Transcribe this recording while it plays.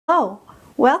Hello,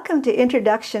 welcome to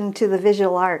Introduction to the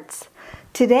Visual Arts.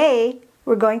 Today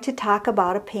we're going to talk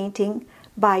about a painting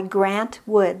by Grant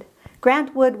Wood.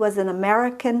 Grant Wood was an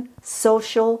American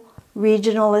social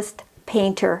regionalist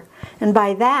painter, and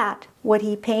by that what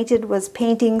he painted was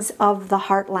paintings of the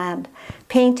heartland,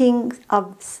 paintings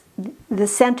of the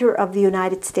center of the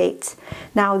United States.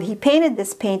 Now he painted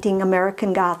this painting,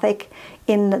 American Gothic,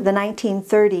 in the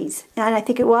 1930s, and I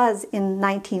think it was in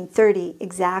 1930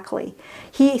 exactly.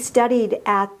 He studied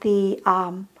at the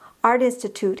Art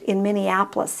Institute in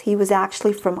Minneapolis. He was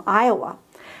actually from Iowa,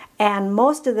 and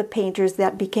most of the painters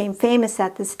that became famous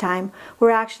at this time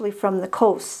were actually from the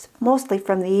coast, mostly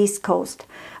from the East Coast,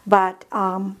 but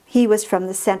he was from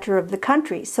the center of the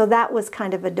country, so that was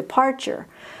kind of a departure.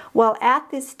 Well,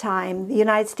 at this time, the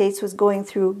United States was going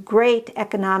through great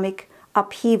economic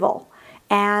upheaval,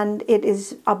 and it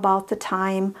is about the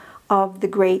time of the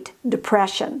Great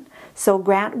Depression. So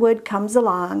Grant Wood comes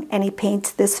along and he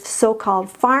paints this so-called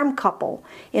farm couple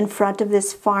in front of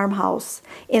this farmhouse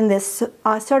in this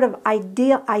sort of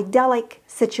idyllic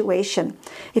situation.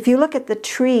 If you look at the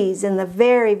trees in the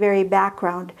very, very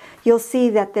background, you'll see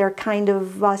that they're kind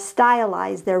of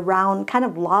stylized. They're round, kind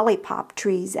of lollipop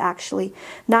trees actually,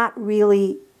 not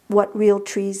really what real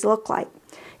trees look like.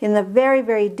 In the very,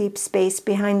 very deep space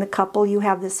behind the couple, you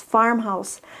have this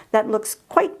farmhouse that looks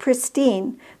quite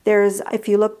pristine. There's, if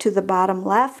you look to the bottom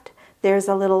left, there's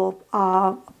a little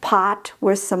pot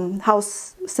with some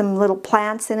little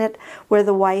plants in it, where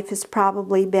the wife has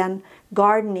probably been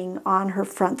gardening on her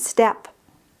front step.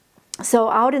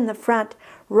 So out in the front,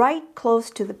 right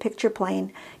close to the picture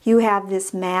plane, you have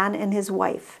this man and his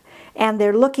wife, and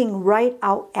they're looking right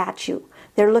out at you.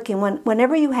 They're looking,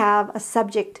 whenever you have a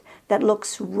subject that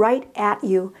looks right at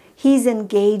you, he's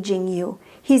engaging you.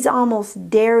 He's almost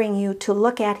daring you to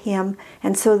look at him,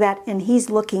 and he's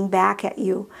looking back at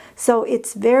you. So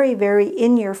it's very, very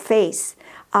in your face.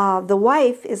 The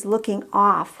wife is looking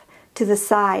off to the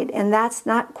side, and that's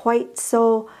not quite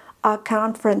so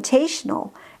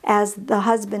confrontational as the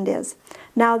husband is.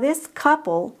 Now this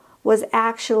couple was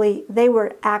actually, they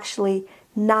were actually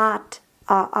not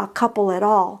a couple at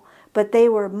all, but they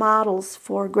were models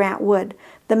for Grant Wood.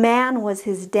 The man was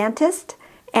his dentist,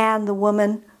 and the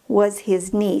woman was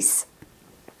his niece.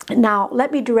 Now,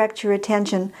 let me direct your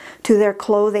attention to their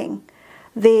clothing.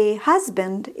 The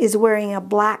husband is wearing a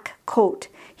black coat.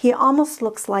 He almost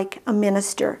looks like a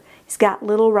minister. He's got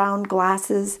little round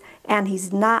glasses, and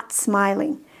he's not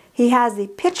smiling. He has a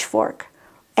pitchfork,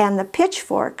 and the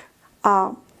pitchfork,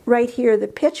 right here, the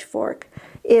pitchfork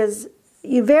is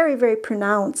very, very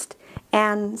pronounced.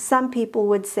 And some people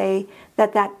would say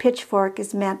that that pitchfork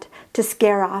is meant to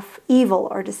scare off evil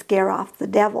or to scare off the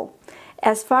devil.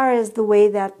 As far as the way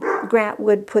that Grant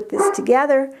Wood put this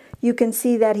together, you can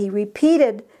see that he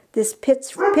repeated this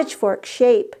pitchfork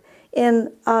shape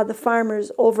in the farmer's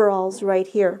overalls right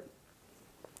here.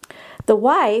 The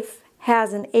wife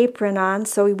has an apron on,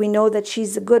 so we know that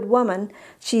she's a good woman.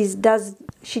 She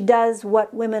does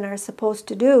what women are supposed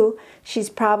to do. She's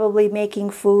probably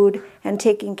making food and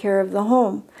taking care of the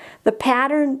home. The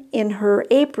pattern in her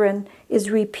apron is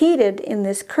repeated in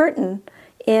this curtain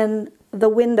in the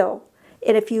window.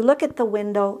 And if you look at the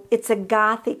window, it's a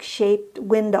Gothic shaped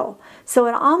window. So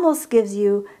it almost gives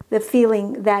you the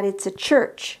feeling that it's a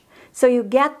church. So you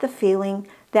get the feeling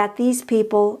that these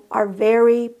people are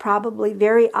probably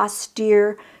very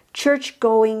austere,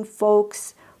 church-going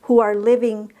folks who are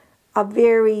living a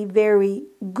very, very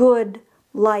good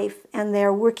life, and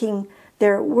they're working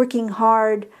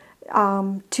hard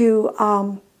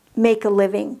to make a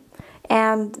living,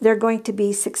 and they're going to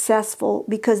be successful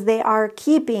because they are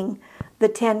keeping the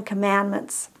 10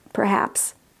 Commandments,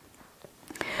 perhaps.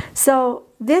 So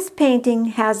this painting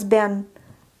has been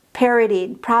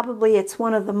parodied. Probably it's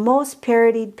one of the most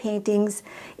parodied paintings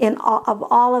of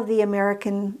all of the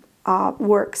American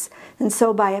works. And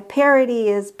so by a parody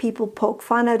is people poke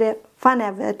fun of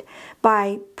it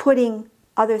by putting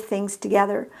other things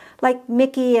together, like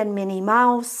Mickey and Minnie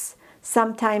Mouse.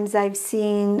 Sometimes I've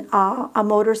seen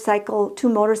two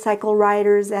motorcycle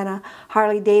riders and a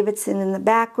Harley Davidson in the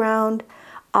background.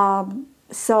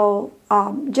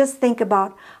 Just think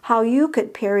about how you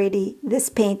could parody this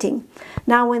painting.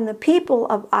 Now, when the people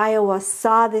of Iowa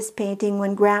saw this painting,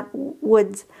 when Grant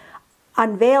Wood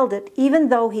unveiled it, even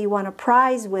though he won a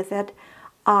prize with it,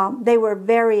 they were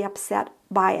very upset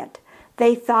by it.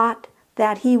 They thought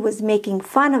that he was making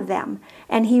fun of them,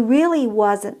 and he really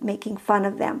wasn't making fun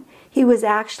of them. He was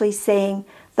actually saying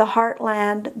the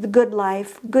heartland, the good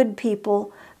life, good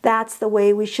people, that's the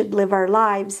way we should live our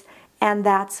lives. And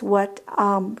that's what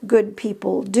good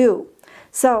people do.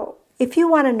 So if you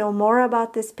want to know more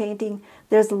about this painting,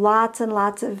 There's lots and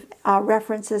lots of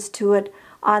references to it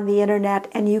on the internet,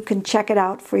 and you can check it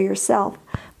out for yourself.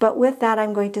 But with that,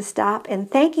 I'm going to stop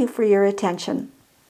and thank you for your attention.